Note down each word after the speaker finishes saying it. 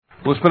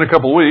Well, it's been a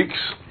couple of weeks,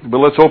 but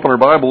let's open our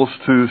Bibles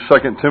to 2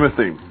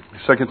 Timothy.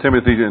 2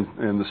 Timothy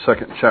in the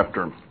second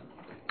chapter.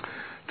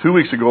 2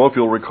 weeks ago, if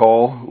you'll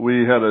recall,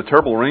 we had a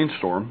terrible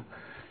rainstorm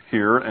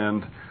here,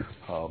 and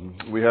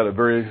we had a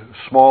very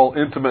small,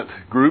 intimate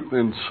group,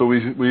 and so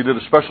we did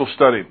a special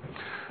study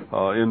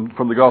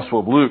from the Gospel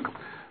of Luke.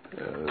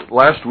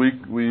 Last week,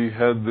 we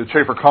had the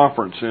Chafer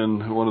Conference,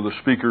 and one of the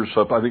speakers,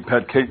 I think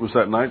Pat Kate was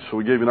that night, so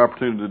we gave you an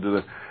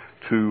opportunity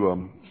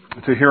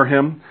to hear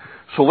him.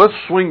 So let's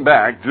swing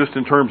back, just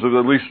in terms of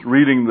at least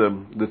reading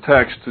the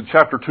text, to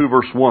chapter 2,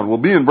 verse 1. We'll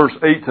be in verse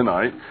 8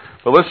 tonight,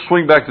 but let's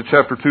swing back to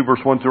chapter 2,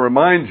 verse 1 to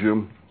remind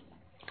you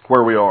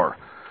where we are.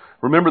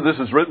 Remember, this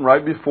is written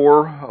right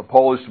before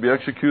Paul is to be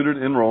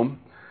executed in Rome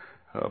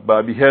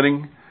by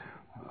beheading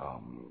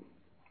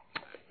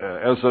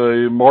as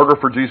a martyr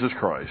for Jesus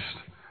Christ.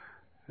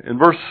 In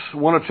verse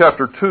 1 of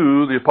chapter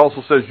 2, the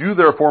apostle says, "You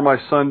therefore, my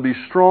son, be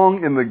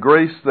strong in the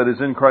grace that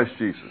is in Christ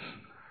Jesus.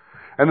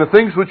 And the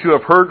things which you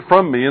have heard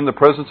from me in the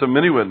presence of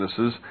many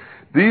witnesses,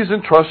 these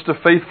entrust to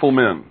faithful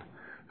men,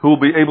 who will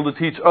be able to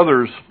teach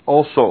others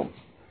also.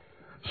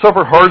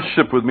 Suffer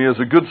hardship with me as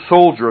a good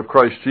soldier of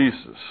Christ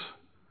Jesus.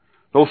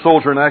 No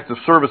soldier in active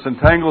service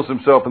entangles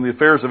himself in the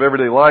affairs of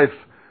everyday life,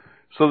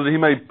 so that he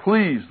may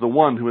please the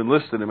one who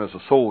enlisted him as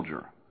a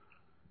soldier.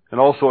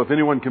 And also, if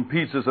anyone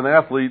competes as an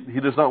athlete,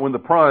 he does not win the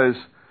prize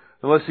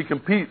unless he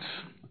competes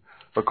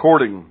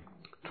according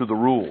to the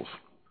rules.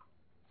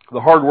 The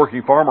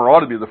hard-working farmer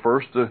ought to be the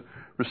first to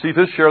receive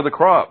his share of the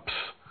crops.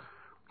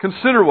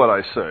 Consider what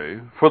I say,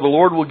 for the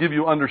Lord will give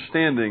you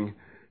understanding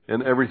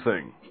in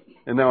everything."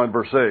 And now in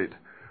verse 8,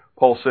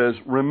 Paul says,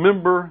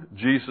 "Remember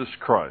Jesus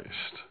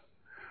Christ,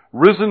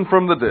 risen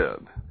from the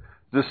dead,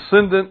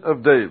 descendant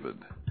of David,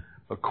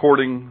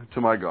 according to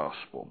my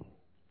gospel."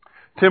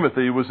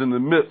 Timothy was in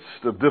the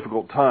midst of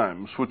difficult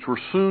times, which were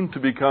soon to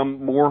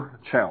become more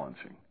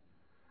challenging.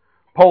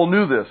 Paul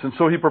knew this, and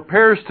so he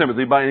prepares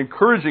Timothy by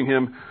encouraging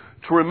him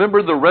to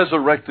remember the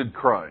resurrected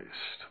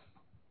Christ.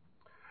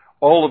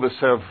 All of us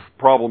have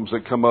problems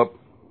that come up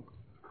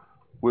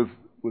with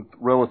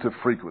relative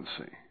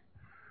frequency.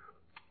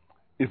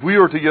 If we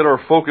are to get our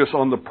focus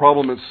on the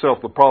problem itself,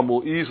 the problem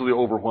will easily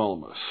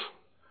overwhelm us.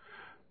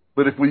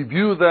 But if we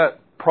view that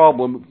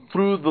problem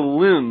through the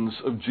lens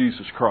of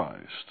Jesus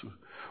Christ,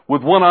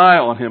 with one eye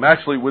on Him,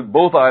 actually with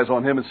both eyes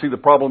on Him, and see the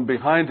problem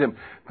behind Him,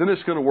 then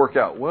it's going to work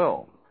out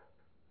well.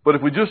 But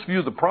if we just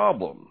view the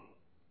problem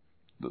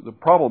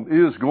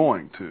is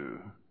going to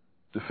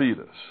defeat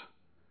us.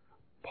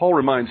 Paul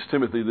reminds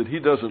Timothy that he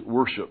doesn't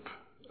worship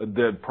a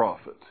dead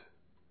prophet.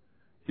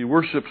 He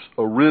worships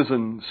a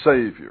risen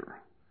Savior.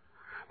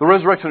 The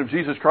resurrection of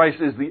Jesus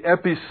Christ is the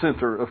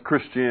epicenter of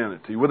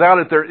Christianity. Without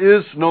it, there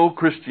is no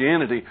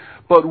Christianity.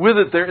 But with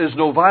it, there is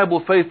no viable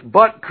faith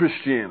but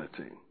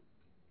Christianity.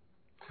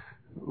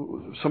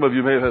 Some of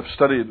you may have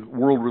studied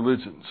world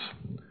religions,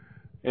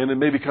 and it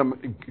may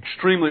become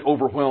extremely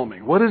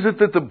overwhelming. What is it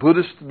that the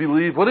Buddhists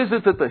believe? What is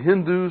it that the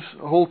Hindus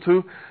hold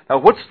to? Now,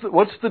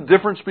 what's the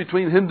difference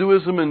between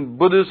Hinduism and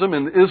Buddhism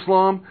and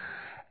Islam?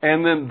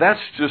 And then that's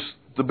just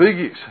the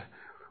biggies.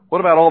 What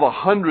about all the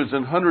hundreds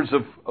and hundreds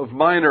of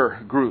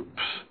minor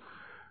groups?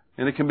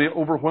 And it can be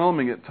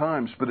overwhelming at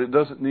times, but it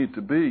doesn't need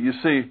to be. You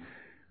see,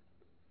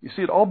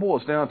 it all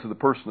boils down to the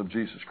person of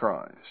Jesus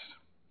Christ.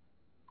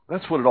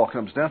 That's what it all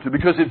comes down to.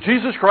 Because if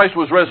Jesus Christ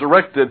was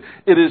resurrected,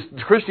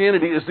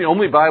 Christianity is the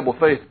only viable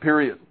faith,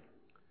 period.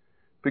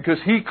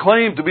 Because He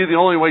claimed to be the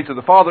only way to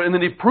the Father, and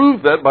then He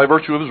proved that by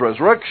virtue of His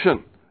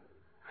resurrection.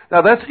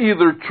 Now that's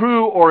either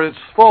true or it's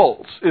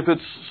false. If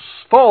it's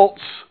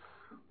false,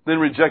 then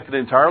reject it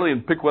entirely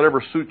and pick whatever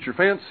suits your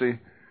fancy.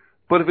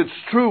 But if it's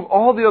true,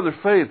 all the other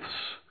faiths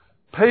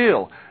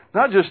pale,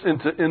 not just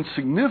into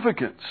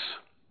insignificance,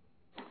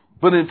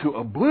 but into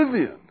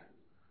oblivion.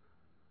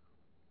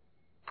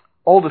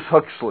 Aldous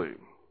Huxley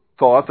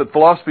thought that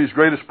philosophy's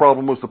greatest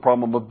problem was the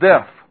problem of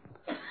death.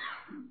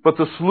 But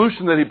the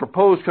solution that he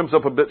proposed comes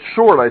up a bit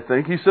short, I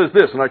think. He says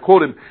this, and I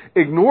quote him,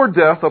 "Ignore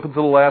death up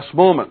until the last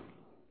moment.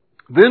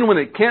 Then when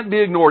it can't be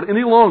ignored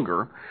any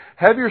longer,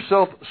 have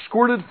yourself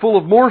squirted full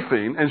of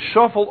morphine and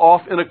shuffle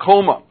off in a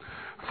coma.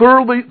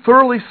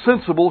 Thoroughly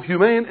sensible,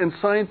 humane, and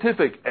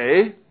scientific,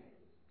 eh?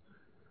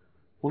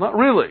 Well, not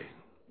really.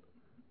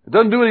 It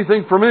doesn't do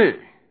anything for me."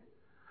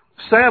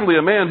 Sadly,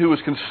 a man who was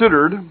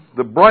considered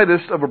the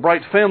brightest of a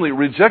bright family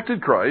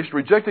rejected Christ,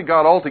 rejected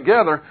God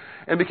altogether,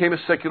 and became a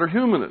secular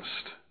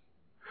humanist.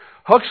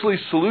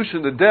 Huxley's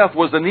solution to death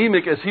was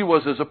anemic as he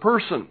was as a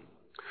person.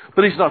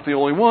 But he's not the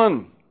only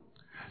one.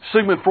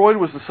 Sigmund Freud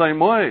was the same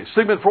way.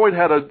 Sigmund Freud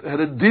had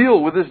a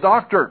deal with his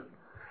doctor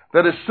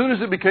that as soon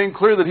as it became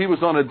clear that he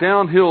was on a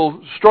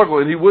downhill struggle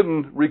and he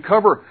wouldn't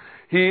recover,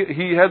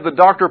 he had the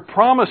doctor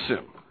promise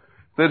him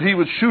that he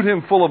would shoot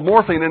him full of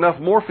morphine, enough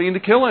morphine to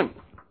kill him.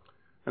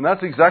 And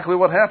that's exactly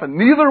what happened.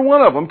 Neither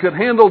one of them could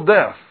handle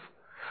death.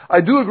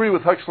 I do agree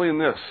with Huxley in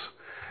this.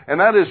 And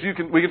that is,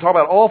 we can talk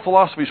about all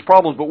philosophy's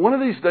problems, but one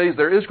of these days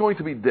there is going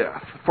to be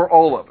death for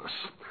all of us.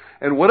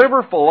 And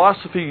whatever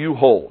philosophy you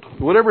hold,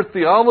 whatever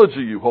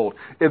theology you hold,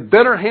 it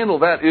better handle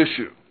that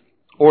issue,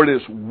 or it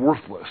is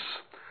worthless.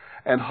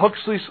 and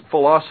Huxley's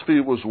philosophy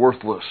was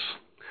worthless.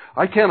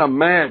 I can't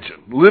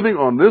imagine living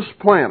on this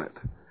planet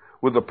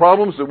with the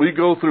problems that we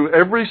go through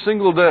every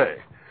single day,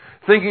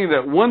 thinking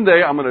that one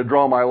day I'm going to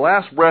draw my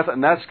last breath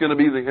and that's going to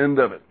be the end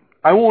of it.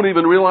 I won't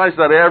even realize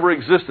that I ever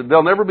existed.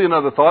 There'll never be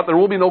another thought. There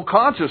will be no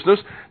consciousness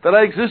that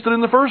I existed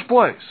in the first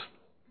place.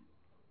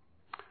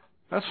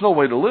 That's no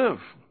way to live.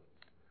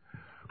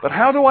 But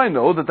how do I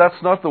know that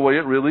that's not the way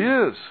it really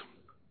is?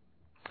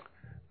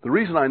 The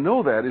reason I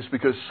know that is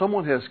because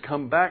someone has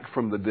come back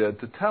from the dead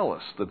to tell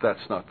us that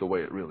that's not the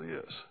way it really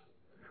is.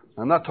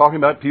 I'm not talking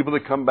about people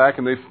that come back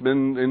and they've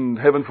been in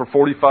heaven for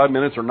 45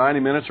 minutes or 90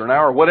 minutes or an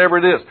hour, whatever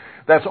it is.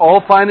 That's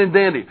all fine and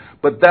dandy.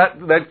 But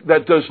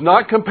that does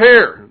not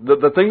compare.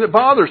 The thing that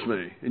bothers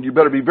me, and you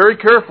better be very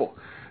careful,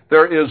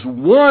 there is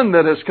one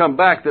that has come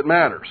back that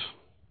matters.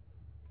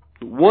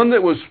 One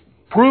that was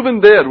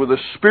proven dead with a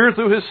spear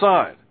through his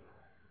side,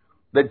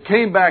 that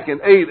came back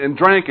and ate and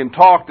drank and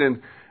talked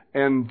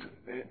and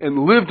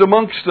lived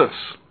amongst us.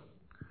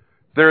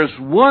 There's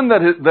one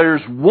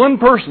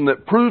person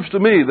that proves to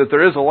me that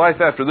there is a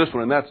life after this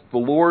one, and that's the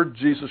Lord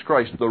Jesus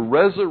Christ, the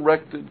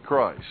resurrected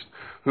Christ,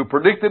 who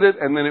predicted it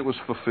and then it was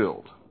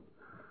fulfilled.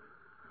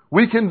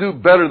 We can do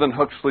better than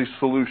Huxley's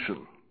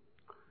solution.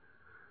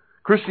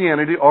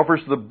 Christianity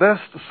offers the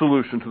best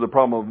solution to the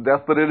problem of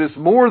death, but it is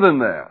more than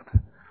that.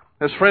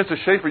 As Francis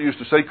Schaeffer used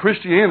to say,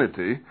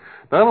 Christianity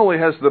not only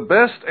has the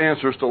best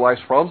answers to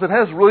life's problems, it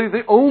has really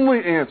the only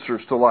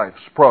answers to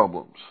life's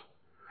problems.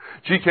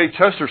 G.K.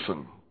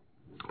 Chesterton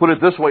put it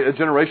this way a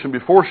generation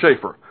before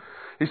Schaeffer.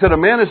 He said, a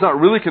man is not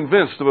really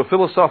convinced of a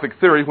philosophic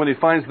theory when he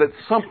finds that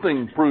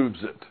something proves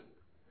it.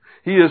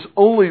 He is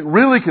only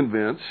really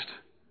convinced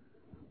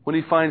when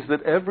he finds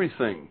that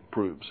everything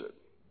proves it.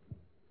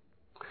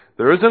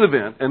 There is an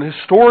event, an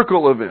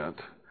historical event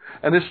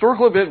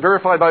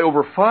verified by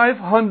over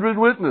 500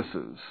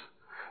 witnesses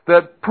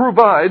that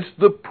provides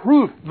the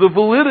proof, the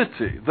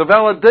validity, the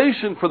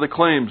validation for the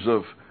claims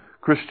of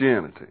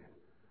Christianity.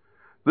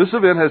 This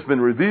event has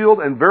been revealed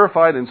and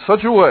verified in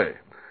such a way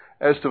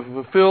as to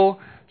fulfill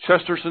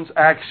Chesterton's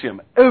axiom.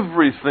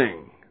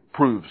 Everything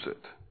proves it.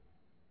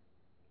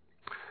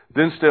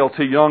 Dinsdale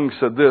T. Young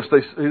said this.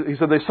 He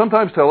said, they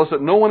sometimes tell us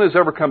that no one has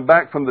ever come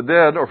back from the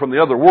dead or from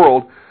the other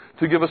world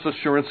to give us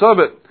assurance of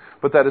it.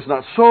 But that is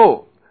not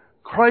so.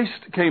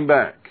 Christ came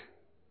back.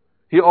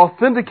 He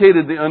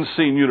authenticated the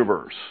unseen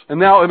universe. And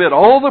now, amid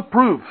all the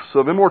proofs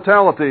of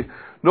immortality,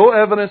 no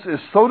evidence is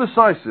so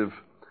decisive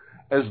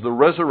as the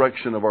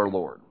resurrection of our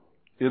Lord.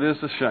 It is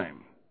a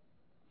shame,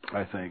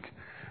 I think,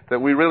 that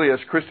we really as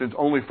Christians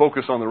only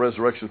focus on the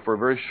resurrection for a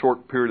very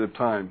short period of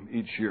time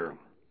each year.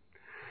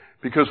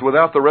 Because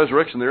without the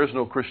resurrection, there is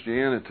no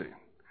Christianity.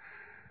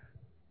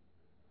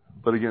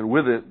 But again,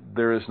 with it,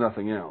 there is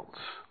nothing else.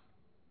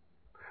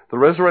 The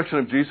resurrection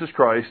of Jesus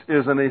Christ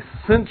is an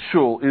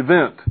essential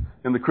event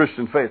in the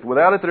Christian faith.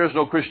 Without it, there is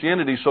no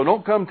Christianity. So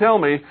don't come tell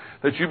me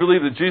that you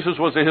believe that Jesus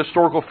was a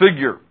historical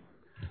figure,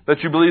 that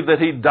you believe that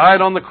He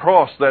died on the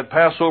cross, that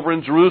Passover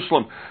in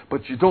Jerusalem,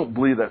 but you don't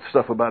believe that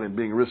stuff about Him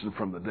being risen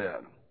from the dead.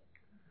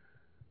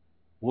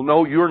 Well,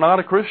 no, you're not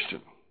a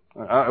Christian.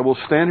 I will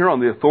stand here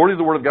on the authority of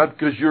the Word of God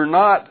because you're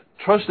not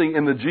trusting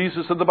in the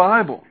Jesus of the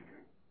Bible.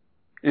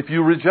 If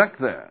you reject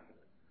that.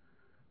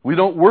 We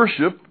don't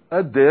worship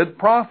a dead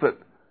prophet.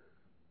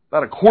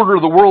 About a quarter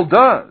of the world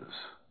does.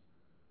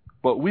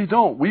 But we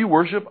don't. We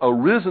worship a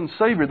risen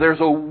Savior.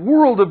 There's a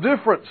world of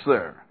difference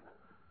there.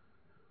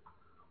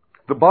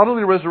 The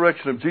bodily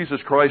resurrection of Jesus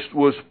Christ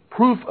was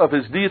proof of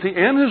His deity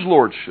and His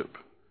lordship,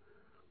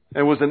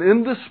 and was an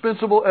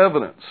indispensable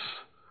evidence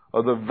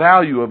of the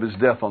value of His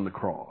death on the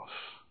cross.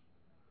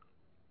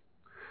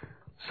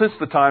 Since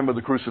the time of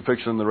the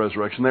crucifixion and the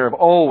resurrection, there have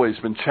always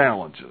been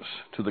challenges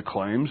to the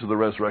claims of the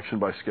resurrection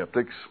by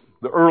skeptics.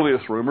 The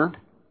earliest rumor,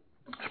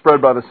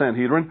 spread by the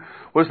Sanhedrin,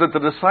 was that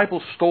the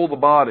disciples stole the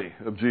body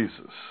of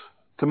Jesus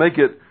to make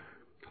it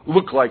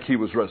look like He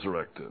was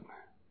resurrected.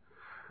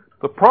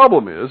 The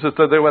problem is that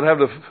they would have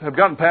to have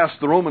gotten past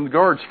the Roman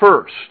guards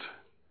first.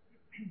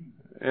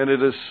 And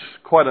it is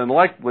quite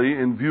unlikely,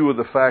 in view of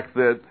the fact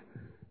that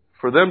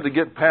for them to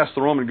get past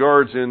the Roman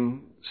guards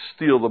and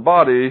steal the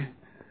body,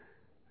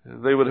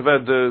 they would have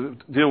had to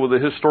deal with the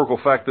historical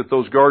fact that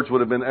those guards would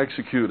have been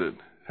executed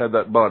had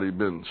that body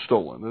been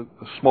stolen.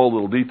 A small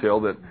little detail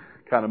that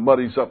kind of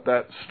muddies up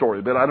that story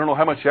a bit. I don't know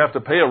how much you have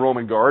to pay a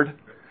Roman guard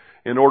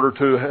in order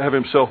to have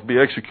himself be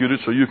executed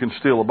so you can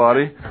steal a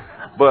body,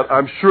 but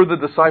I'm sure the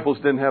disciples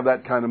didn't have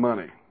that kind of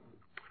money.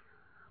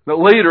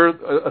 Now later,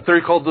 a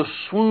theory called the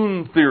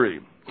swoon theory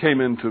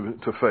came into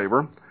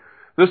favor.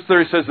 This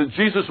theory says that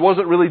Jesus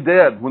wasn't really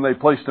dead when they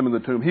placed Him in the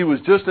tomb. He was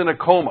just in a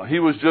coma. He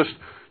was just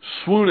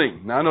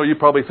swooning. Now I know you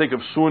probably think of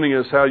swooning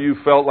as how you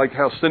felt, like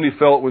how Cindy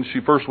felt when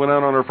she first went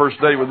out on her first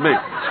date with me.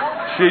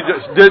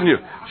 Didn't you?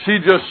 She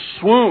just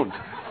swooned.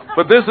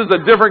 But this is a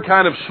different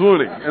kind of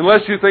swooning.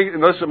 Unless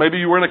maybe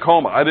you were in a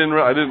coma. I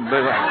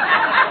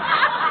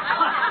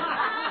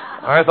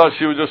thought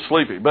she was just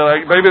sleepy.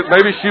 But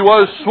maybe she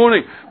was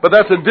swooning. But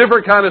that's a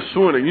different kind of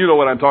swooning. You know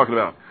what I'm talking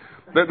about.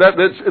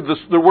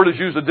 The word is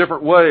used a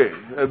different way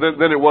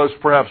than it was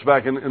perhaps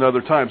back in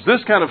other times.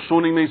 This kind of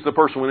swooning means the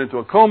person went into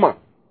a coma.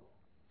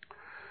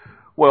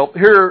 Well,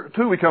 here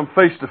too we come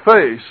face to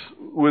face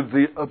with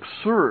the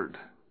absurd.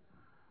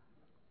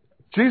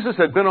 Jesus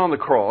had been on the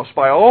cross,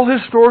 by all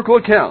historical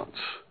accounts,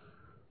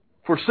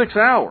 for 6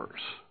 hours,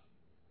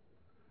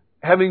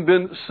 having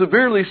been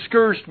severely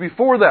scourged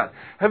before that,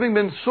 having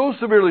been so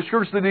severely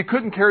scourged that he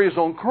couldn't carry his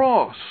own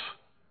cross.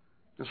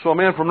 And so a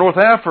man from North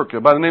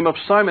Africa by the name of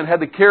Simon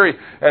had to carry,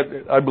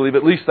 I believe,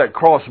 at least that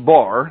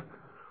crossbar.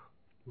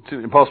 It's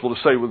impossible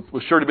to say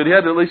with surety, but he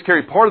had to at least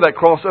carry part of that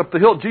cross up the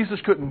hill. Jesus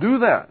couldn't do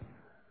that.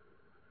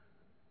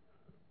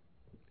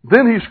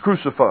 Then he's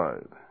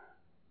crucified.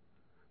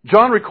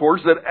 John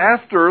records that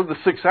after the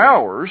 6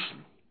 hours,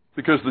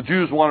 because the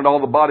Jews wanted all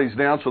the bodies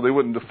down so they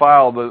wouldn't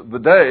defile the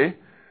day,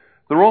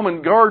 the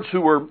Roman guards,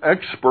 who were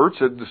experts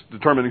at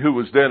determining who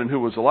was dead and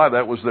who was alive,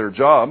 that was their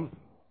job.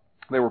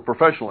 They were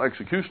professional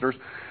executioners.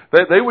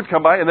 They would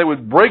come by and they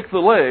would break the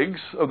legs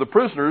of the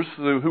prisoners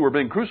who were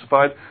being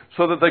crucified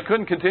so that they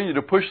couldn't continue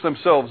to push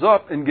themselves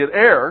up and get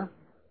air.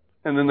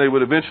 And then they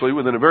would eventually,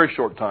 within a very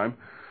short time,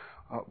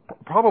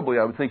 probably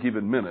I would think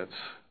even minutes,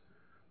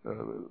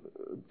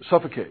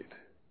 suffocate.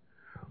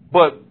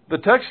 But the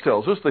text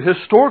tells us, the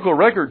historical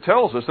record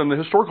tells us, and the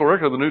historical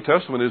record of the New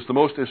Testament is the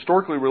most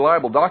historically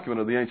reliable document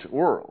of the ancient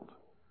world.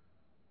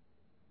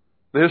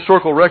 The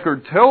historical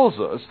record tells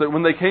us that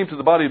when they came to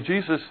the body of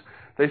Jesus,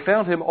 they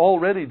found him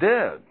already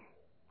dead.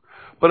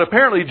 But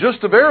apparently,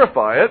 just to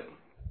verify it,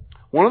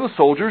 one of the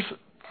soldiers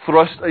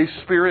thrust a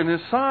spear in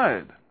his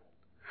side.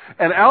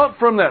 And out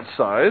from that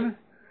side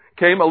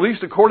came, at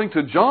least according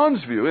to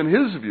John's view, in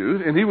his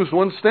view, and he was the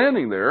one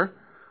standing there,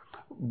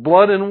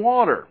 blood and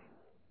water.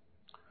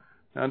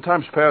 Now, in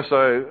times past,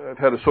 I've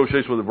had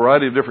associations with a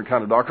variety of different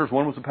kind of doctors.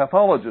 One was a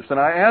pathologist, and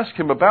I asked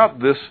him about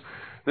this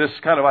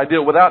kind of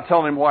idea without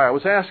telling him why I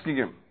was asking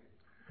him.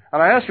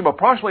 And I asked him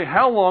approximately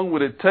how long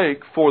would it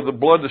take for the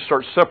blood to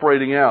start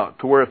separating out,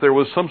 to where if there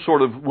was some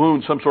sort of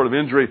wound, some sort of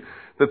injury,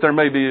 that there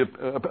may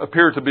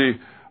appear to be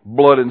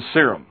blood and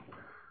serum.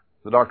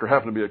 The doctor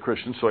happened to be a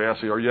Christian, so he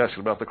asked me, "Are you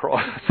asking about the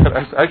cross?" I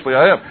said, "Actually,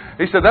 I am."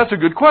 He said, "That's a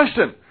good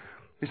question."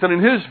 He said,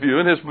 in his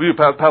view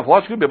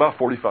pathologically, it would be about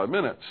 45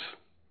 minutes.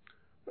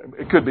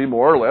 It could be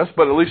more or less,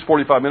 but at least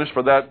 45 minutes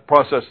for that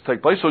process to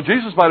take place. So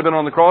Jesus might have been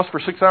on the cross for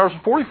 6 hours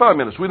and 45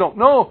 minutes. We don't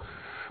know.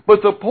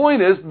 But the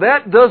point is,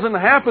 that doesn't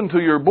happen to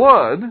your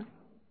blood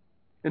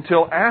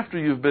until after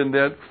you've been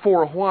dead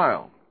for a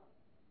while.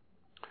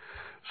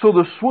 So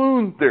the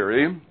swoon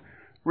theory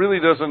really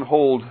doesn't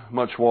hold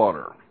much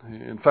water.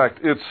 In fact,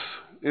 it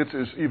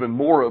is even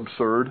more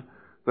absurd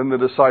than the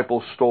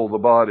disciples stole the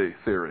body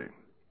theory.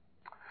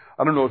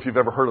 I don't know if you've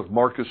ever heard of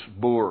Marcus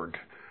Borg.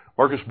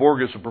 Marcus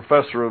Borg is a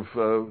professor of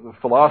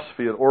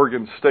philosophy at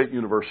Oregon State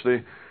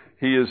University.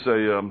 He is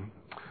a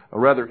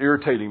rather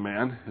irritating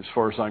man, as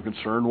far as I'm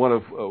concerned. One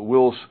of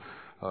Will's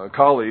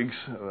colleagues,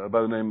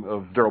 by the name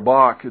of Darrell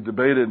Bach,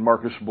 debated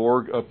Marcus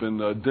Borg up in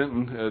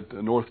Denton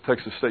at North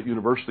Texas State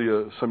University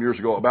some years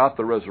ago about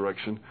the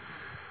resurrection.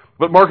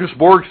 But Marcus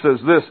Borg says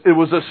this: it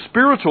was a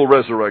spiritual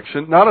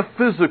resurrection, not a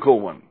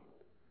physical one.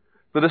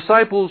 The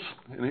disciples,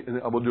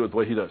 and I will do it the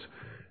way he does,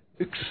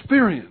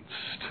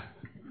 experienced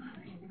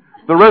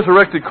the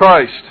resurrected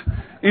Christ,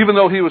 even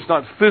though he was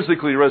not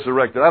physically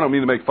resurrected. I don't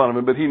mean to make fun of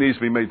him, but he needs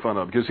to be made fun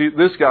of, because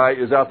this guy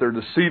is out there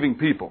deceiving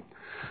people.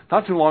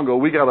 Not too long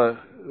ago,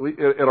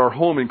 at our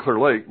home in Clear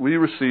Lake, we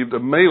received a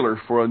mailer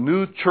for a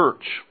new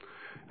church.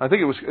 I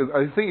think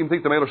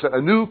the mailer said,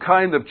 a new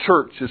kind of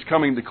church is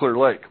coming to Clear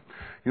Lake.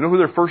 You know who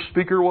their first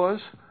speaker was?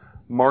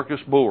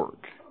 Marcus Borg.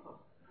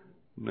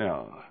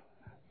 Now,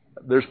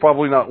 there's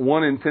probably not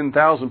 1 in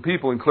 10,000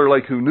 people in Clear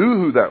Lake who knew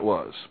who that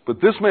was.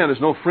 But this man is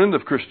no friend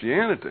of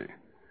Christianity.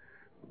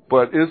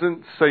 But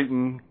isn't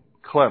Satan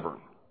clever?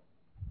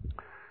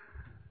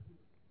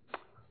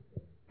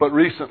 But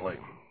recently,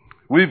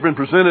 we've been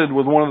presented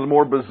with one of the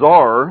more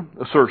bizarre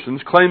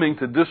assertions claiming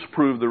to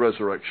disprove the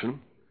resurrection,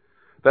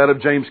 that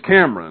of James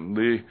Cameron,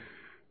 the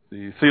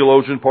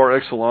theologian par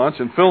excellence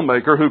and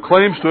filmmaker who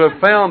claims to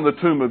have found the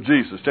tomb of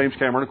Jesus. James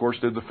Cameron, of course,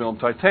 did the film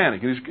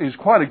Titanic. And he's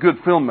quite a good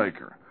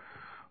filmmaker.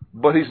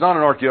 But he's not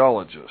an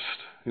archaeologist,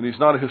 and he's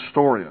not a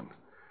historian.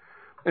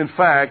 In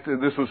fact,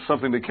 this was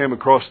something that came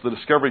across the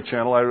Discovery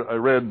Channel. I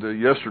read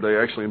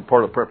yesterday, actually, in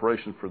part of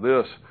preparation for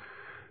this,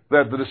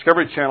 that the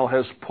Discovery Channel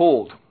has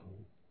pulled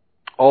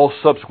all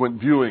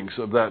subsequent viewings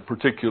of that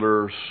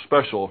particular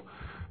special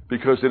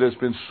because it has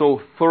been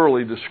so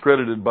thoroughly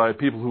discredited by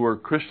people who are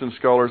Christian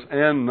scholars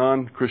and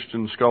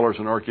non-Christian scholars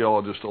and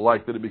archaeologists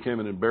alike that it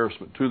became an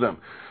embarrassment to them.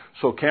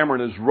 So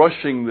Cameron is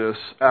rushing this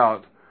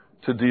out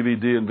to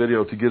DVD and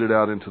video to get it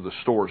out into the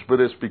stores. But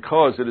it's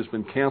because it has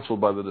been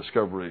canceled by the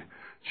Discovery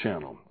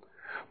Channel.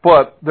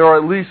 But there are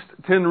at least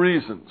 10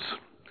 reasons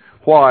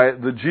why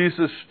the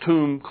Jesus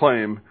tomb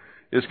claim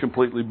is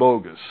completely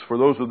bogus. For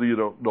those of you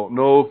who don't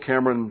know,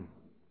 Cameron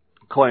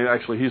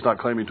actually he's not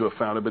claiming to have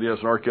found it, but he has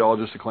an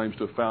archaeologist who claims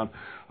to have found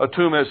a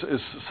tomb is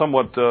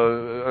somewhat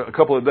a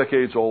couple of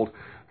decades old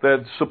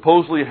that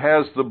supposedly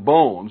has the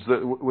bones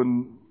that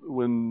when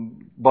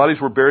when bodies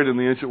were buried in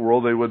the ancient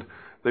world, they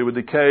would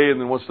decay,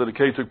 and then once the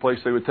decay took place,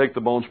 they would take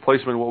the bones, place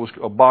them in what was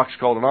a box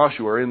called an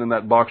ossuary, and then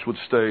that box would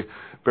stay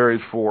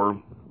buried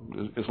for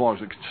as long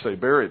as it could stay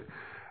buried.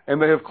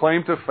 And they have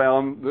claimed to have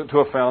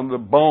found the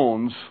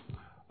bones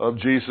of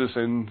Jesus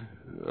and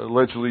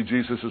allegedly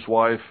Jesus'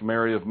 wife,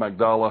 Mary of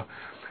Magdala.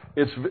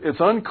 It's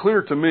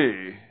unclear to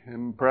me,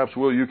 and perhaps,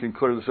 Will, you can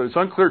clear this up. It's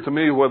unclear to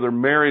me whether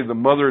Mary, the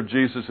mother of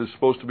Jesus, is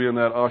supposed to be in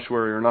that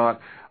ossuary or not.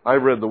 I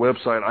read the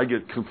website. I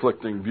get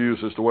conflicting views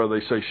as to whether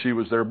they say she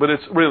was there, but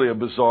it's really a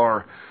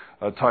bizarre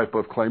type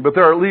of claim. But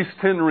there are at least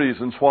 10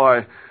 reasons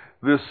why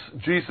this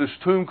Jesus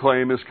tomb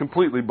claim is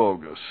completely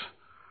bogus.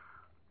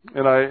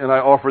 And I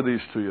offer these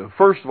to you.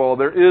 First of all,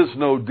 there is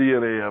no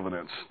DNA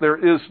evidence. There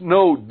is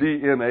no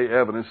DNA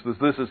evidence that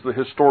this is the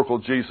historical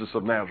Jesus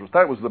of Nazareth.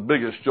 That was the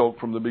biggest joke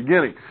from the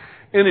beginning.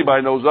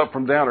 Anybody knows up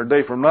from down or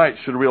day from night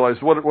should realize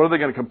what are they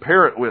going to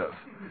compare it with?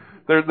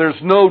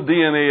 There's no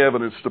DNA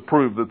evidence to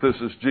prove that this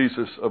is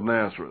Jesus of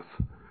Nazareth.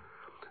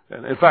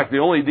 And in fact, the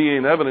only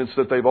DNA evidence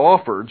that they've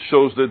offered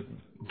shows that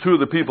two of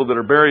the people that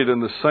are buried in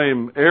the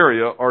same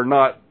area are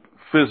not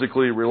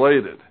physically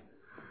related.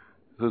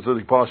 So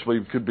they possibly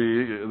could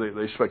be,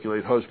 they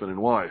speculate, husband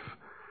and wife.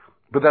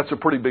 But that's a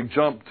pretty big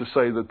jump to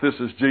say that this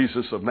is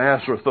Jesus of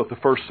Nazareth of the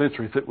first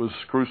century that was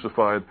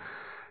crucified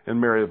in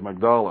Mary of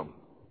Magdala.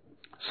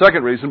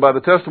 Second reason, by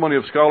the testimony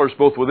of scholars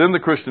both within the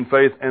Christian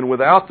faith and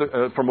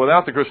from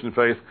without the Christian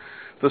faith,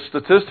 the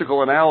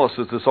statistical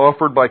analysis that's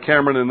offered by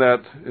Cameron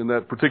in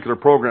that particular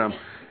program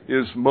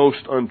is most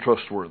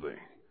untrustworthy.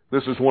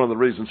 This is one of the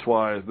reasons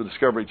why the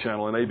Discovery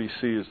Channel and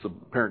ABC is the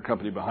parent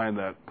company behind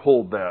that,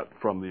 pulled that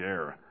from the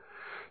air.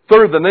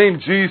 Third, the name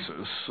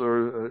Jesus,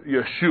 or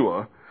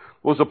Yeshua,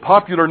 was a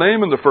popular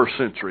name in the first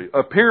century,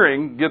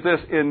 appearing, get this,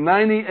 in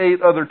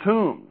 98 other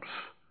tombs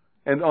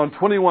and on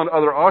 21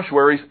 other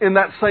ossuaries in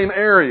that same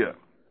area.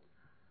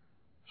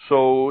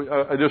 So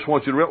I just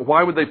want you to realize,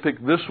 why would they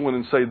pick this one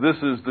and say this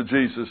is the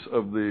Jesus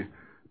of the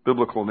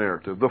biblical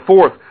narrative? The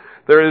fourth,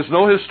 there is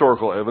no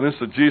historical evidence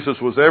that Jesus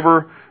was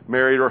ever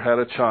married or had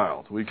a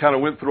child. We kind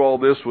of went through all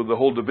this with the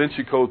whole Da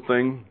Vinci Code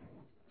thing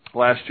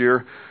last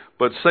year.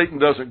 But Satan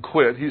doesn't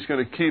quit.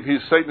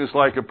 Satan is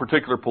like a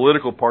particular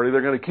political party.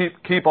 They're going to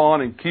keep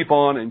on and keep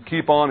on and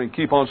keep on and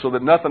keep on so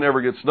that nothing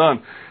ever gets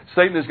done.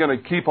 Satan is going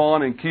to keep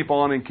on and keep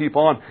on and keep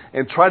on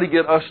and try to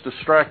get us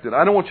distracted.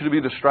 I don't want you to be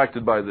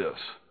distracted by this.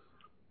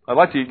 I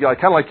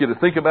kind of like you to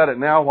think about it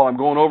now while I'm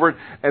going over it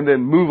and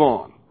then move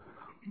on.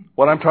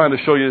 What I'm trying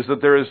to show you is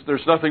that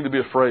there's nothing to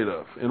be afraid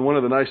of. And one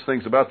of the nice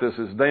things about this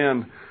is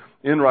Dan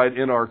Enright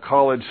in our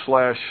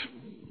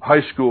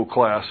college/high school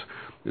class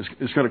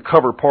is going to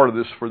cover part of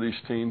this for these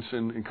teens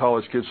and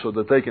college kids so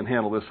that they can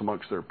handle this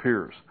amongst their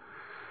peers.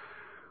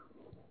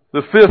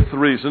 The fifth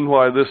reason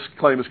why this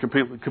claim is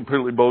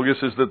completely bogus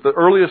is that the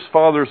earliest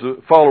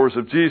followers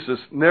of Jesus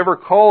never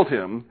called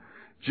him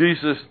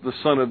Jesus, the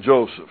son of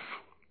Joseph.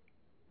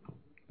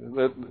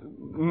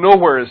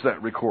 Nowhere is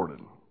that recorded.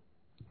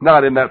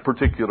 Not in that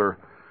particular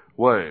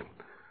way.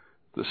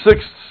 The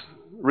sixth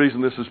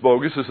reason this is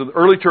bogus is that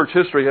early church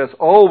history has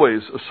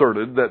always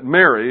asserted that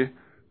Mary,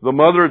 the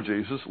mother of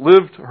Jesus,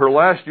 lived her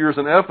last years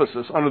in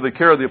Ephesus under the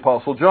care of the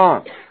Apostle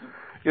John.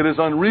 It is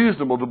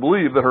unreasonable to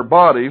believe that her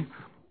body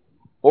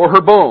or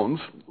her bones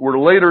were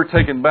later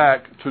taken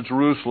back to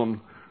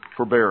Jerusalem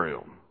for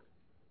burial.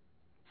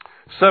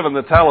 7,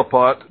 the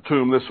Talipot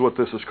tomb, this is what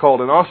this is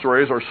called, and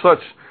ossuaries are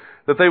such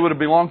that they would have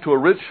belonged to a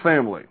rich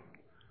family,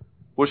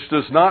 which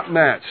does not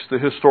match the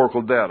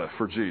historical data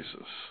for Jesus.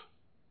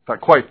 In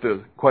fact, quite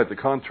the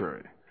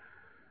contrary.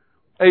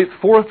 8th,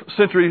 4th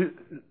century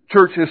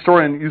church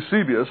historian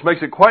Eusebius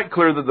makes it quite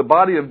clear that the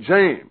body of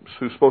James,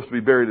 who's supposed to be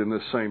buried in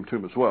this same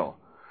tomb as well,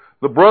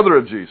 the brother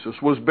of Jesus,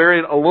 was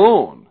buried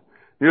alone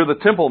near the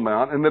Temple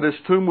Mount, and that his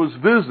tomb was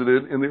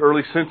visited in the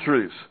early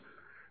centuries,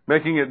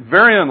 making it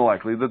very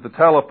unlikely that the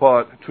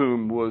Talipot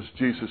tomb was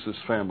Jesus'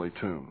 family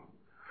tomb.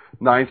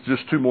 9th,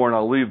 just 2 more and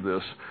I'll leave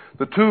this.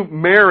 The 2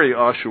 Mary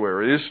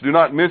ossuaries do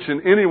not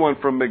mention anyone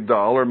from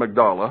Migdal or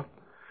Magdala,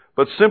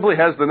 but simply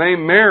has the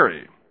name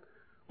Mary,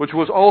 which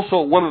was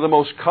also one of the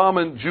most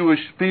common Jewish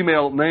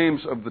female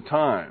names of the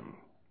time.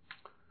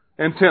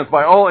 And 10th,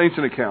 by all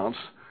ancient accounts,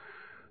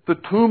 the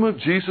tomb of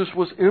Jesus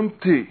was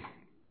empty,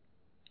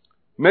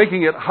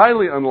 making it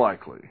highly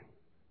unlikely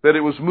that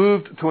it was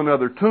moved to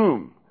another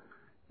tomb,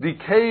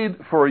 decayed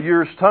for a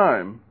year's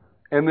time,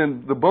 and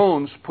then the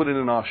bones put in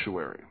an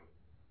ossuary.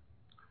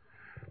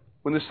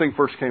 When this thing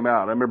first came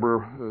out, I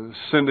remember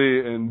Cindy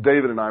and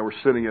David and I were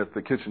sitting at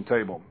the kitchen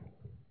table,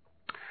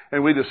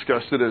 and we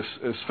discussed it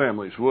as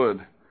families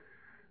would.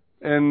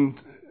 And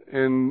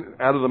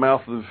out of the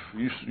mouth of,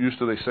 used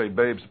to they say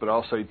babes, but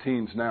I'll say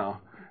teens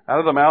now, out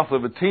of the mouth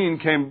of a teen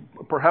came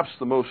perhaps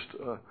the most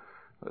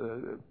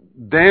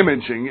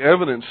damaging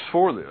evidence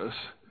for this,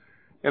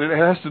 and it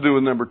has to do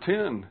with number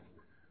 10.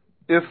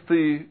 If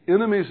the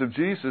enemies of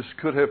Jesus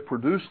could have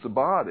produced the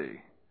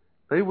body,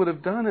 they would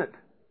have done it.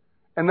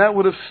 And that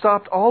would have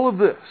stopped all of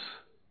this.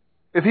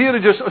 If he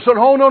had just said,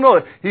 oh,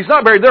 no, he's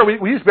not buried there.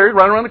 He's buried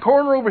right around the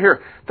corner over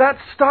here. That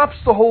stops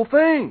the whole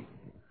thing.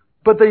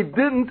 But they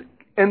didn't,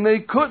 and they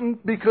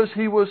couldn't, because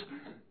he was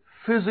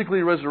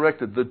physically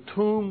resurrected. The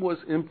tomb was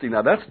empty.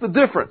 Now, that's the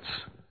difference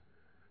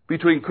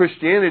between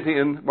Christianity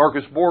and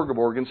Marcus Borg of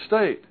Oregon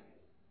State.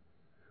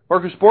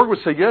 Marcus Borg would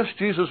say, yes,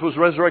 Jesus was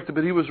resurrected,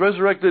 but he was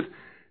resurrected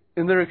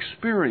in their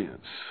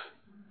experience.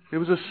 It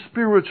was a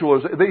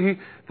spiritual.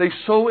 They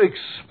so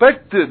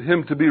expected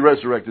him to be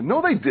resurrected.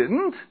 No, they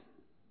didn't.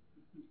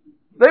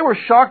 They were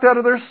shocked out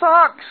of their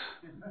socks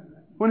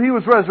when he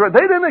was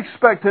resurrected. They didn't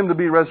expect him to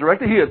be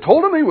resurrected. He had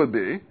told them he would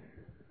be,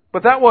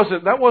 but that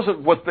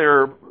wasn't what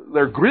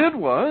their grid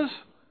was.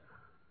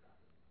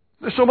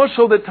 So much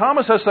so that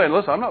Thomas has said,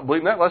 listen, I'm not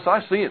believing that unless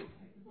I see him.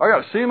 I got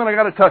to see him and I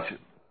got to touch him.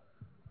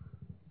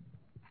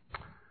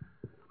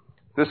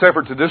 This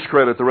effort to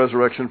discredit the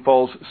resurrection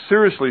falls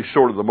seriously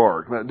short of the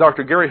mark.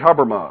 Dr. Gary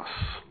Habermas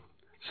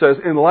says,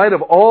 in light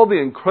of all the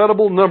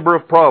incredible number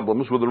of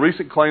problems with the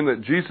recent claim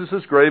that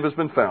Jesus' grave has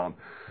been found,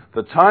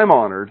 the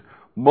time-honored,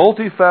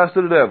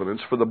 multifaceted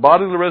evidence for the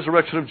bodily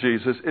resurrection of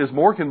Jesus is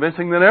more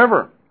convincing than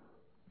ever.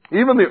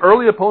 Even the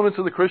early opponents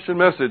of the Christian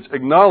message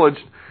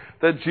acknowledged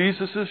that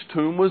Jesus'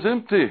 tomb was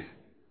empty,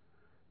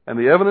 and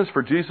the evidence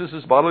for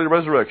Jesus' bodily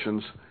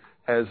resurrections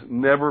has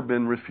never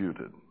been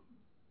refuted.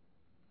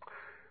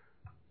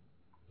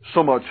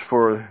 So much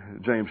for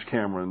James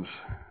Cameron's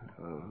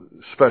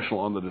special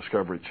on the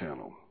Discovery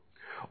Channel.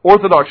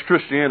 Orthodox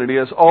Christianity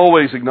has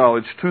always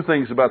acknowledged two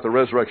things about the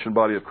resurrection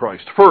body of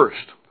Christ. First,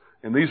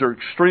 and these are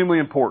extremely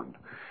important,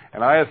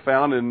 and I have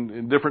found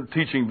in different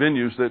teaching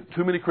venues that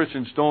too many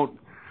Christians don't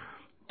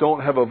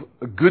have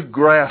a good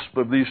grasp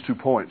of these 2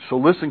 points. So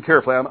listen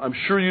carefully. I'm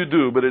sure you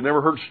do, but it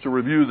never hurts to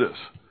review this.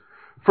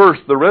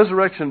 First, the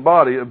resurrection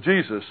body of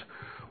Jesus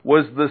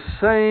was the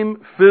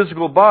same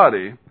physical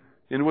body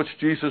in which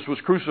Jesus was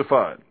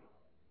crucified.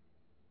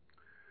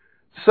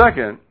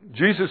 Second,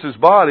 Jesus'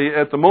 body,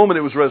 at the moment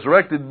it was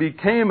resurrected,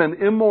 became an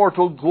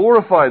immortal,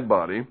 glorified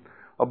body,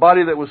 a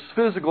body that was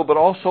physical but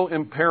also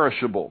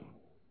imperishable.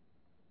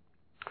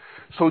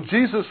 So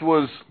Jesus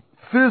was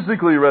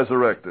physically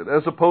resurrected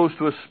as opposed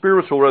to a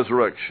spiritual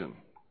resurrection.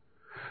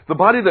 The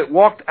body that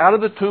walked out of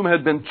the tomb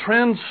had been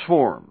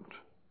transformed,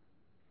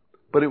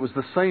 but it was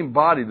the same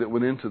body that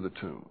went into the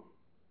tomb.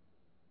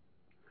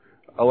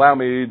 Allow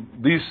me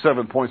these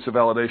 7 points of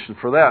validation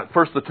for that.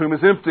 First, the tomb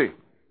is empty.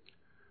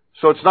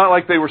 So it's not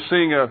like they were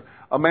seeing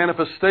a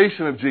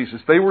manifestation of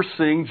Jesus. They were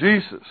seeing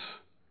Jesus.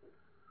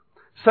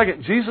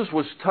 Second, Jesus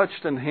was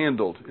touched and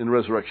handled in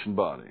resurrection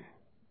body.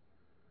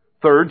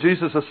 Third,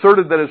 Jesus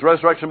asserted that his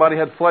resurrection body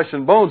had flesh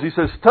and bones. He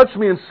says, touch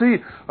me and see.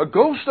 A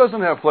ghost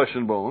doesn't have flesh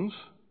and bones.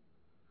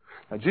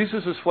 Now,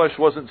 Jesus' flesh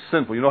wasn't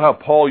sinful. You know how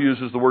Paul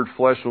uses the word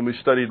flesh when we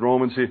studied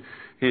Romans? He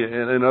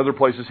in other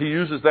places, he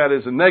uses that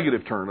as a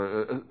negative term,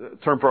 a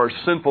term for our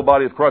sinful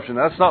body of corruption.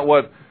 That's not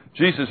what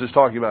Jesus is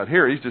talking about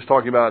here. He's just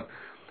talking about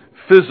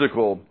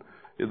physical.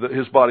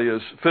 His body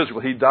is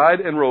physical. He died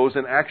and rose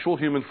in actual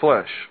human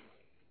flesh.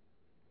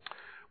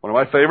 One of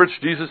my favorites,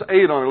 Jesus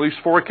ate on at least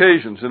 4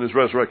 occasions in his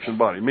resurrection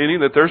body,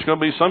 meaning that there's going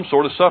to be some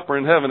sort of supper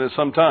in heaven at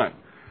some time.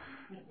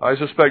 I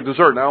suspect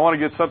dessert. Now I want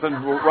to get something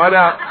right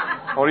out.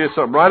 I want to get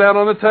something right out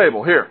on the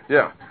table. Here,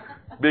 yeah.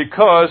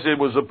 Because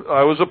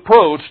I was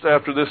approached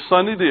after this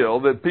Sunday deal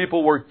that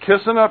people were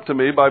kissing up to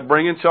me by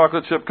bringing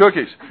chocolate chip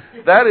cookies.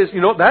 That is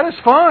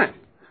fine.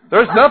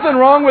 There's nothing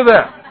wrong with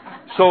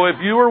that. So if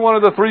you were one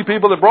of the 3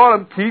 people that brought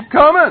them, keep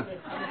coming.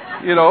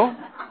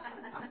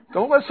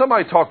 Don't let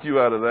somebody talk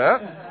you out of that.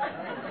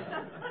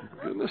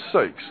 Goodness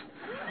sakes.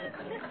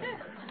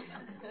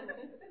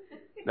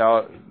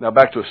 Now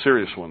back to a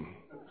serious one.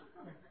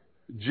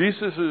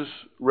 Jesus'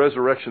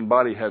 resurrection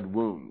body had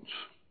wounds.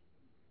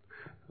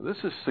 This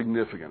is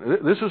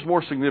significant. This is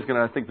more significant,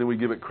 I think, than we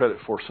give it credit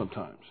for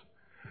sometimes.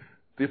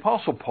 The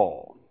Apostle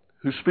Paul,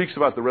 who speaks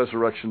about the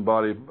resurrection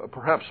body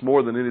perhaps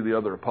more than any of the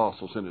other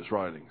apostles in his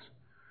writings,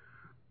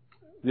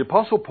 the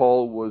Apostle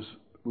Paul was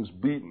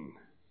beaten.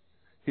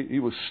 He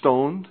was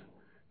stoned.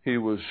 He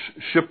was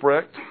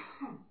shipwrecked.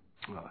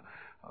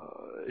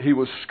 He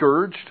was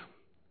scourged.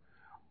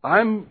 I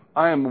am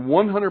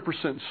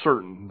 100%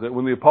 certain that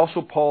when the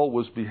Apostle Paul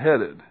was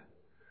beheaded,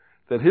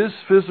 that his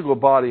physical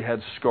body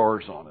had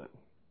scars on it.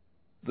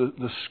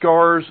 The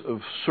scars of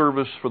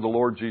service for the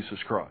Lord Jesus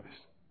Christ.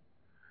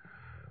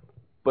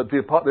 But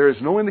there is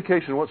no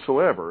indication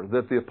whatsoever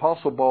that the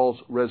Apostle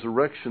Paul's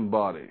resurrection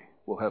body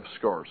will have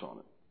scars on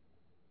it.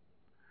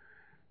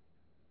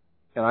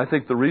 And I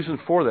think the reason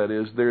for that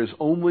is there is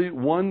only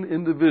one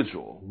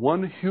individual,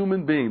 one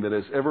human being that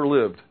has ever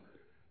lived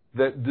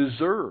that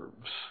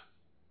deserves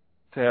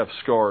to have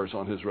scars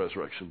on his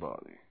resurrection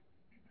body.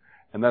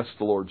 And that's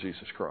the Lord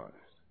Jesus Christ.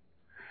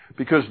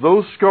 Because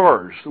those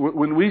scars,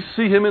 when we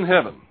see him in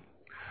heaven,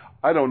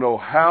 I don't know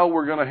how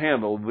we're going to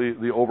handle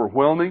the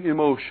overwhelming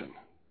emotion.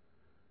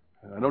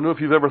 I don't know if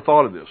you've ever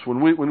thought of this.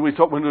 When we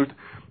talk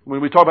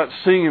about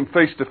seeing him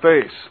face to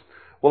face,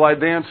 will I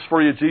dance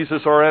for you,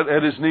 Jesus, or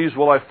at his knees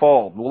will I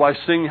fall? Will I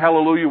sing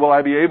hallelujah? Will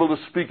I be able to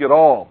speak at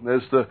all?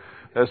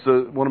 As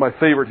one of my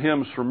favorite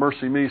hymns from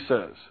Mercy Me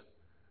says.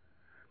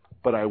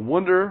 But I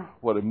wonder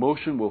what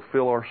emotion will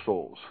fill our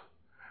souls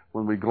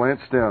when we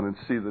glance down and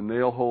see the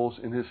nail holes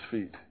in His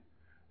feet.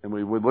 And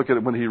we would look at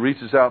it when He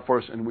reaches out for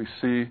us and we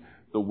see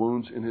the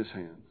wounds in His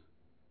hands.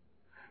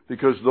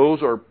 Because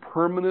those are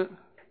permanent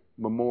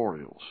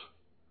memorials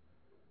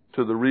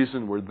to the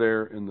reason we're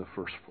there in the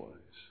first place.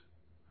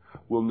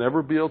 We'll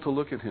never be able to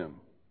look at Him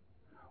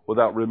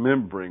without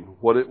remembering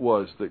what it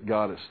was that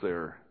got us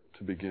there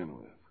to begin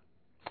with.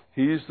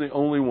 He's the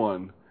only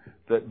one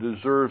that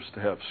deserves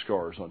to have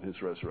scars on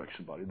His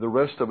resurrection body. The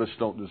rest of us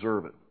don't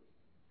deserve it.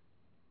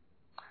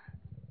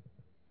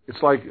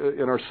 It's like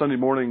in our Sunday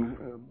morning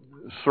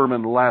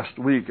sermon last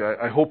week,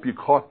 I hope you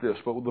caught this,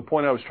 but the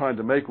point I was trying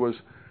to make was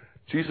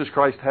Jesus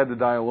Christ had to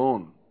die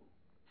alone.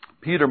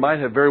 Peter might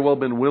have very well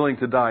been willing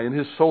to die. In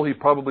his soul, he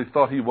probably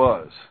thought he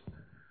was.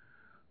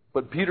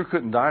 But Peter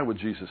couldn't die with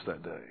Jesus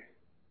that day.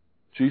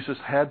 Jesus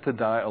had to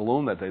die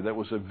alone that day. That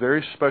was a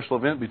very special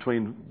event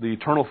between the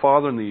eternal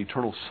Father and the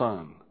eternal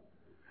Son.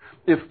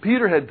 If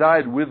Peter had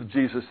died with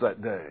Jesus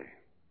that day,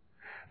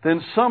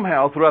 then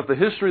somehow throughout the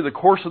history, the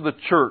course of the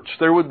church,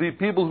 there would be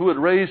people who would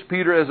raise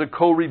Peter as a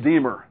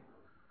co-redeemer.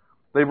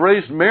 They've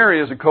raised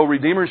Mary as a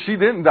co-redeemer. She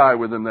didn't die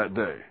with him that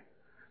day.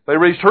 They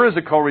raised her as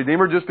a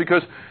co-redeemer just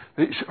because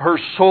her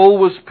soul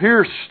was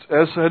pierced,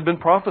 as had been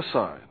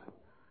prophesied.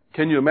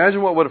 Can you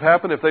imagine what would have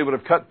happened if they would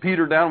have cut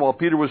Peter down while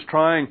Peter was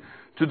trying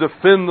to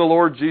defend the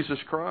Lord Jesus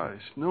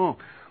Christ? No.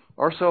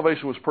 Our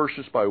salvation was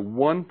purchased by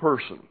one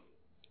person,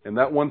 and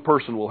that one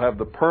person will have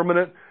the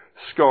permanent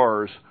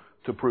scars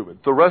to prove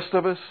it. The rest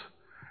of us,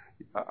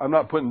 I'm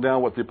not putting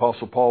down what the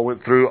Apostle Paul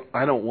went through.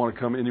 I don't want to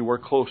come anywhere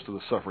close to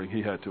the suffering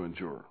he had to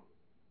endure.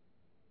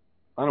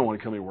 I don't want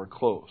to come anywhere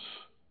close.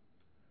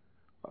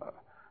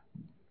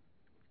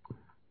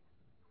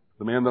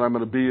 The man that I'm going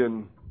to be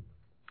in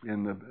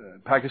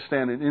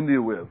Pakistan and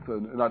India with,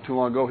 not too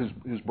long ago,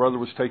 his brother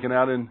was taken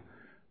out and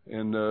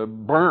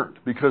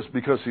burnt because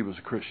he was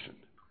a Christian.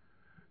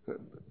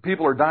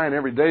 People are dying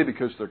every day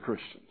because they're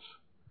Christians.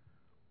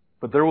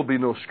 But there will be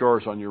no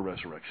scars on your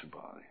resurrection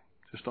body,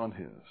 just on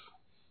His.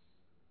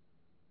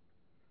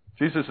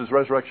 Jesus'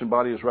 resurrection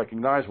body is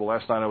recognizable.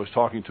 Last night I was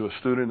talking to a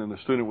student, and the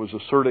student was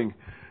asserting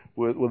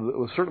with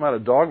a certain amount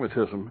of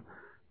dogmatism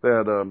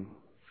that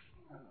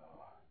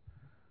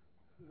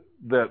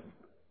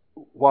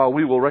while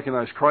we will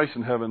recognize Christ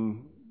in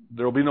heaven,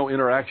 there will be no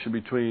interaction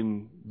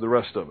between the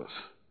rest of us.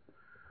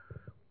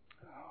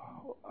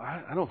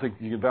 I don't think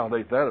you can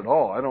validate that at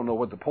all. I don't know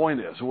what the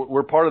point is.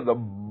 We're part of the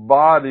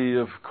body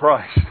of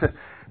Christ.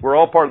 We're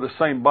all part of the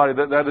same body.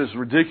 That is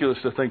ridiculous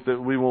to think that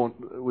we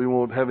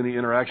won't have any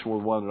interaction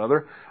with one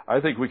another. I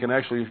think we can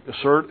actually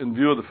assert, in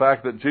view of the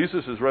fact that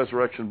Jesus'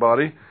 resurrection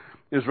body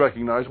is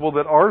recognizable,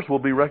 that ours will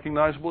be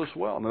recognizable as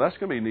well. Now that's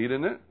going to be neat,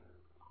 isn't it?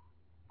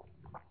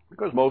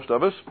 Because most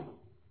of us,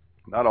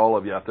 not all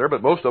of you out there,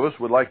 but most of us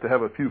would like to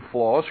have a few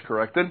flaws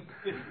corrected.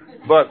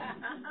 But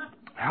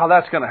how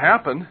that's going to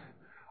happen,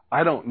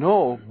 I don't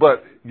know.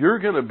 But you're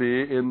going to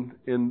be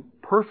in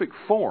perfect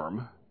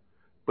form,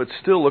 but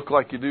still look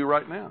like you do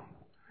right now.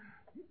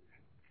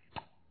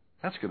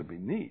 That's going to be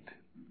neat.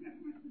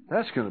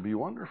 That's going to be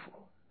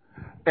wonderful.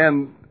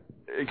 And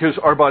because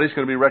our body's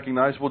going to be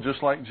recognizable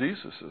just like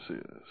Jesus'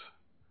 is.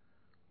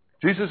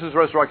 Jesus'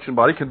 resurrection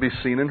body can be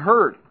seen and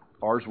heard.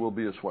 Ours will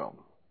be as well.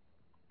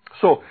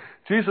 So,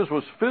 Jesus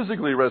was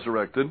physically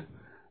resurrected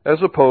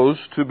as opposed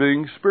to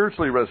being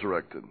spiritually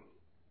resurrected.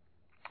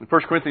 In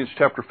 1 Corinthians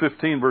chapter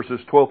 15, verses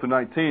 12 to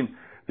 19,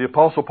 the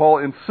Apostle Paul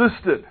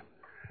insisted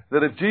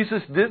that if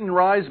Jesus didn't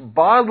rise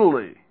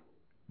bodily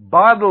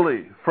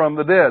from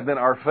the dead, then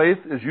our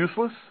faith is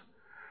useless,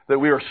 that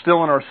we are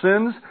still in our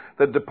sins,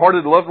 that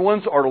departed loved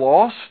ones are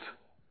lost,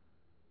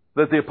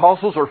 that the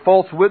apostles are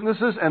false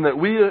witnesses, and that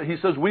he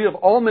says, we of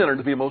all men are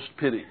to be most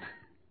pitied.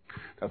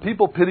 Now,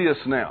 people pity us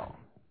now.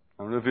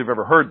 I don't know if you've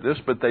ever heard this,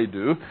 but they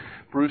do.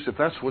 Bruce, if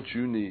that's what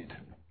you need,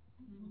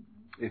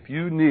 if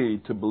you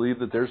need to believe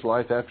that there's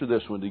life after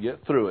this one to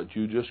get through it,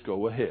 you just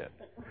go ahead.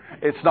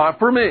 It's not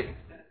for me.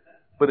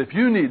 But if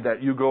you need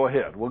that, you go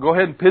ahead. Well, go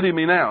ahead and pity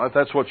me now if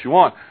that's what you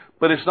want.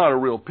 But it's not a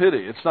real pity.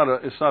 It's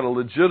not a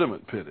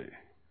legitimate pity.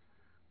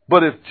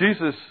 But if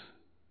Jesus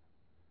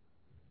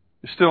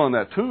is still in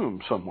that tomb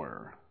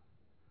somewhere,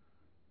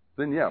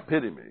 then yeah,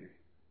 pity me.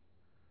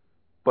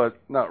 But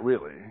not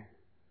really.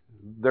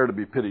 They're to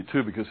be pitied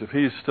too, because if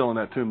he's still in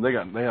that tomb,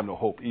 they have no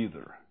hope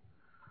either.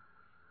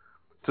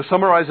 To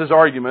summarize his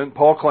argument,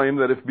 Paul claimed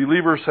that if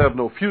believers have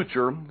no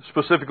future,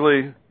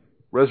 specifically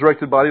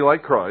resurrected body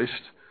like Christ,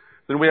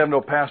 then we have no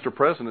past or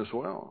present as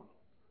well.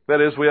 That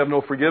is, we have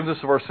no forgiveness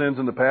of our sins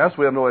in the past.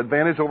 We have no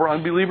advantage over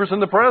unbelievers in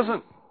the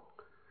present.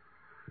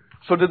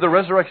 So did the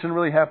resurrection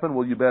really happen?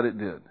 Well, you bet it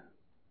did.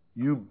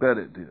 You bet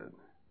it did.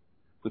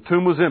 The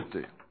tomb was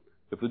empty.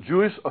 If the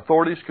Jewish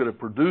authorities could have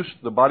produced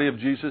the body of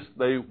Jesus,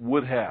 they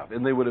would have.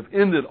 And they would have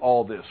ended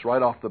all this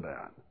right off the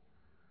bat.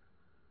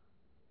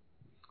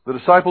 The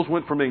disciples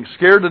went from being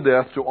scared to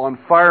death to on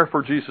fire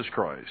for Jesus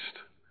Christ.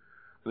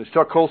 And as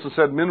Chuck Colson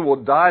said, men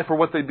will die for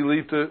what they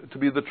believe to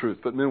be the truth,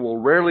 but men will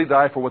rarely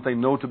die for what they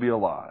know to be a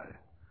lie.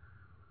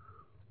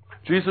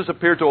 Jesus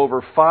appeared to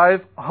over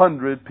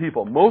 500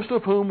 people, most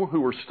of whom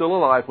who were still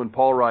alive when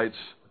Paul writes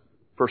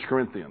 1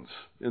 Corinthians,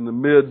 in the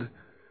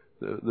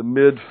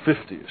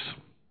mid-50s.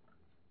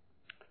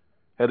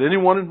 Had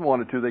anyone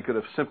wanted to, they could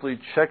have simply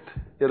checked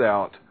it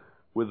out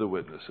with the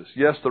witnesses.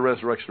 Yes, the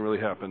resurrection really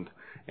happened,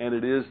 and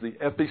it is the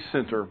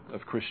epicenter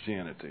of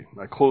Christianity.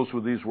 I close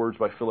with these words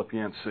by Philip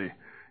Yancey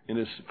in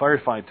his very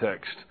fine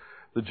text,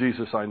 The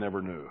Jesus I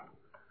Never Knew.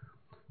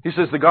 He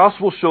says, the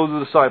Gospels show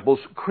the disciples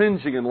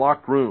cringing in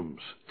locked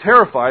rooms,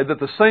 terrified that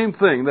the same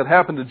thing that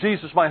happened to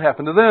Jesus might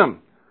happen to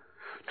them.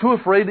 Too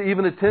afraid to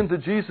even attend to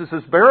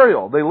Jesus'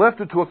 burial, they left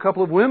it to a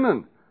couple of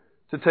women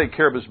to take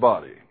care of his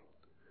body.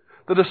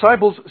 The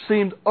disciples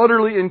seemed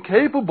utterly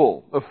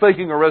incapable of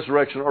faking a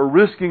resurrection or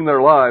risking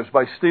their lives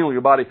by stealing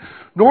a body,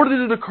 nor did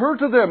it occur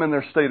to them in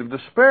their state of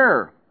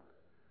despair.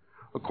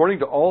 According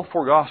to all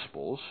four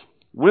Gospels,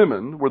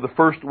 women were the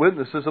first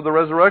witnesses of the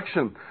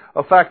resurrection,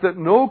 a fact that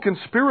no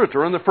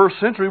conspirator in the first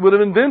century would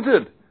have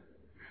invented.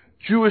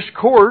 Jewish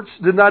courts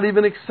did not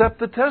even accept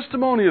the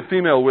testimony of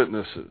female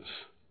witnesses.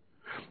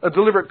 A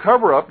deliberate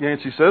cover-up,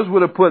 Yancey says,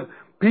 would have put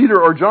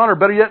Peter or John, or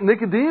better yet,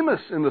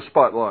 Nicodemus in the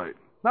spotlight,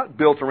 not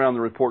built around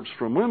the reports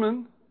from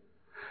women.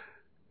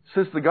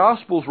 Since the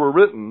Gospels were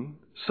written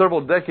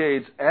several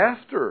decades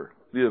after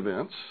the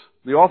events,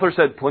 the authors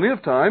had plenty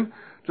of time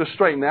to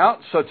straighten out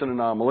such an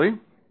anomaly,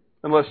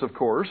 unless, of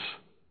course,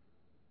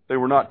 they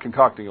were not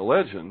concocting a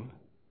legend,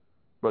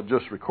 but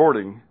just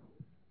recording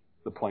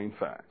the plain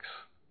facts.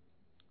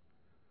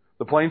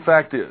 The plain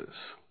fact is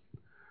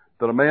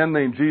that a man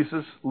named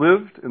Jesus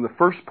lived in the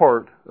first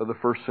part of the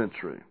first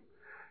century,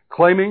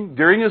 claiming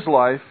during his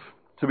life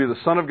to be the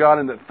Son of God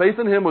and that faith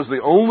in him was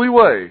the only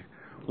way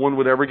one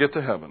would ever get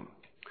to heaven.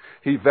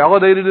 He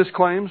validated his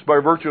claims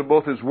by virtue of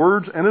both his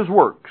words and his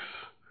works.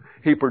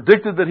 He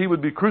predicted that he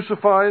would be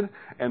crucified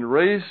and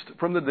raised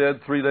from the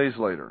dead 3 days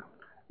later.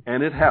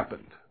 And it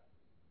happened.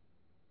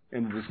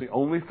 And it is the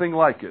only thing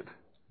like it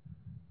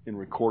in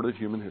recorded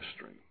human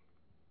history.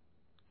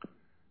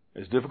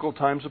 As difficult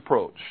times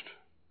approached,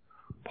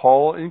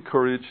 Paul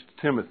encouraged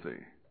Timothy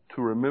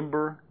to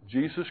remember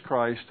Jesus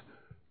Christ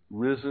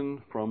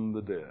risen from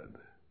the dead.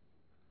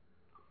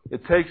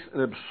 It takes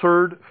an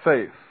absurd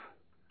faith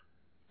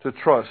to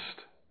trust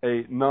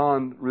a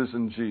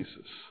non-risen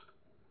Jesus.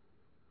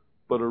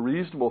 But a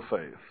reasonable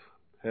faith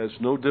has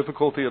no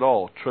difficulty at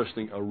all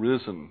trusting a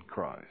risen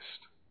Christ.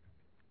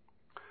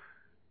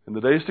 In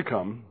the days to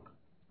come,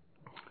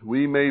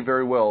 we may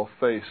very well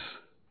face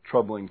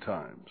troubling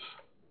times.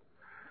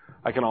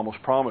 I can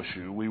almost promise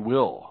you we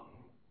will,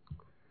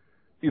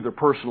 either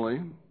personally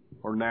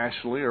or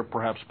nationally or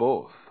perhaps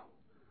both.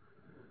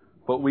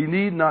 But we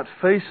need not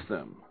face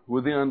them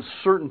with the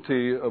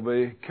uncertainty of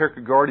a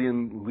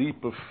Kierkegaardian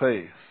leap of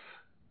faith.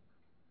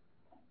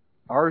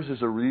 Ours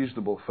is a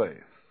reasonable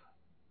faith.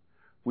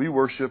 We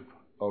worship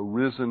a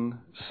risen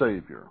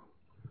Savior,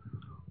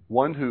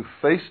 one who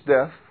faced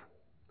death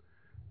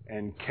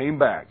and came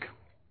back,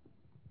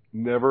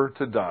 never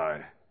to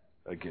die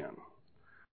again.